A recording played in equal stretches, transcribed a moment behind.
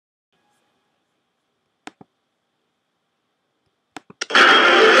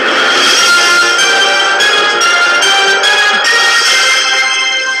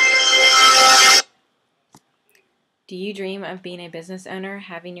of being a business owner,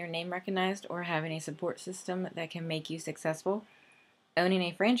 having your name recognized, or having a support system that can make you successful? Owning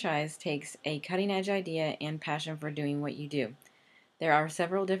a franchise takes a cutting-edge idea and passion for doing what you do. There are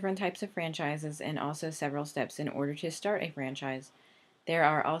several different types of franchises and also several steps in order to start a franchise. There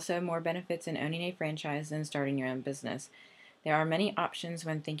are also more benefits in owning a franchise than starting your own business. There are many options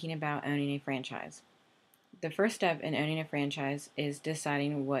when thinking about owning a franchise. The first step in owning a franchise is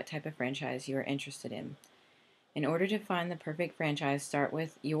deciding what type of franchise you are interested in. In order to find the perfect franchise, start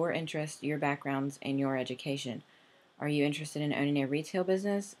with your interests, your backgrounds, and your education. Are you interested in owning a retail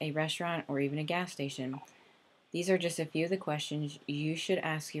business, a restaurant, or even a gas station? These are just a few of the questions you should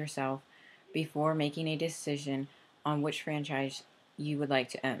ask yourself before making a decision on which franchise you would like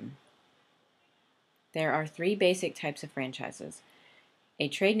to own. There are three basic types of franchises: a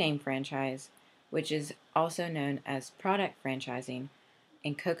trade name franchise, which is also known as product franchising,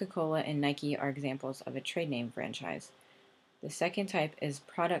 and Coca-Cola and Nike are examples of a trade name franchise. The second type is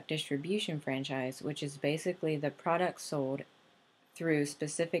product distribution franchise, which is basically the product sold through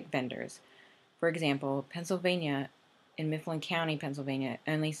specific vendors. For example, Pennsylvania in Mifflin County, Pennsylvania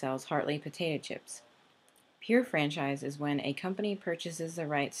only sells Hartley potato chips. Pure franchise is when a company purchases the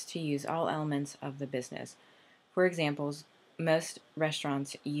rights to use all elements of the business. For example, most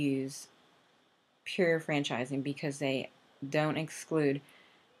restaurants use pure franchising because they don't exclude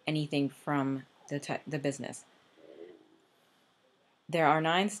anything from the business. There are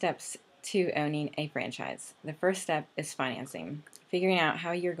 9 steps to owning a franchise. The first step is financing. Figuring out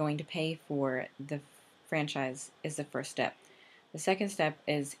how you're going to pay for the franchise is the first step. The second step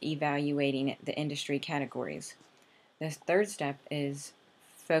is evaluating the industry categories. The third step is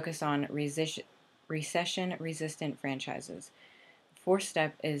focus on recession-resistant franchises. The fourth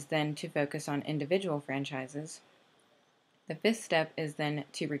step is then to focus on individual franchises. The fifth step is then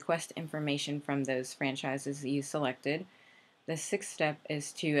to request information from those franchises you selected. The sixth step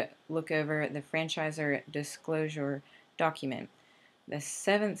is to look over the franchisor disclosure document. The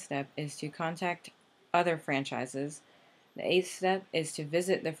seventh step is to contact other franchises. The eighth step is to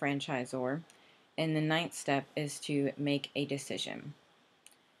visit the franchisor. And the ninth step is to make a decision.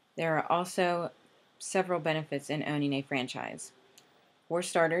 There are also several benefits in owning a franchise. For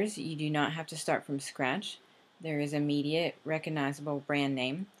starters, you do not have to start from scratch. There is immediate recognizable brand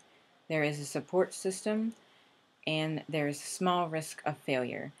name. There is a support system, and there is small risk of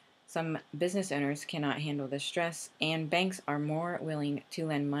failure. Some business owners cannot handle the stress, and banks are more willing to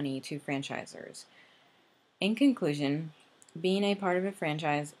lend money to franchisors. In conclusion, being a part of a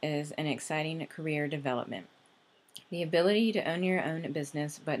franchise is an exciting career development. The ability to own your own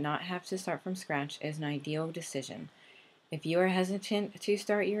business but not have to start from scratch is an ideal decision. If you are hesitant to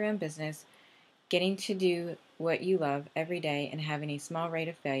start your own business, getting to do what you love every day and having a small rate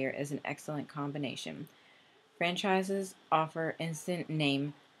of failure is an excellent combination. Franchises offer instant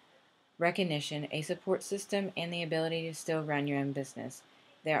name recognition, a support system, and the ability to still run your own business.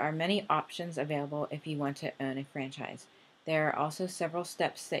 There are many options available if you want to own a franchise. There are also several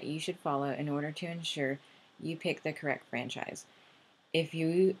steps that you should follow in order to ensure you pick the correct franchise. If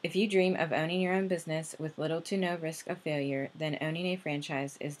you dream of owning your own business with little to no risk of failure, then owning a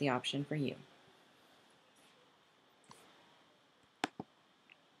franchise is the option for you.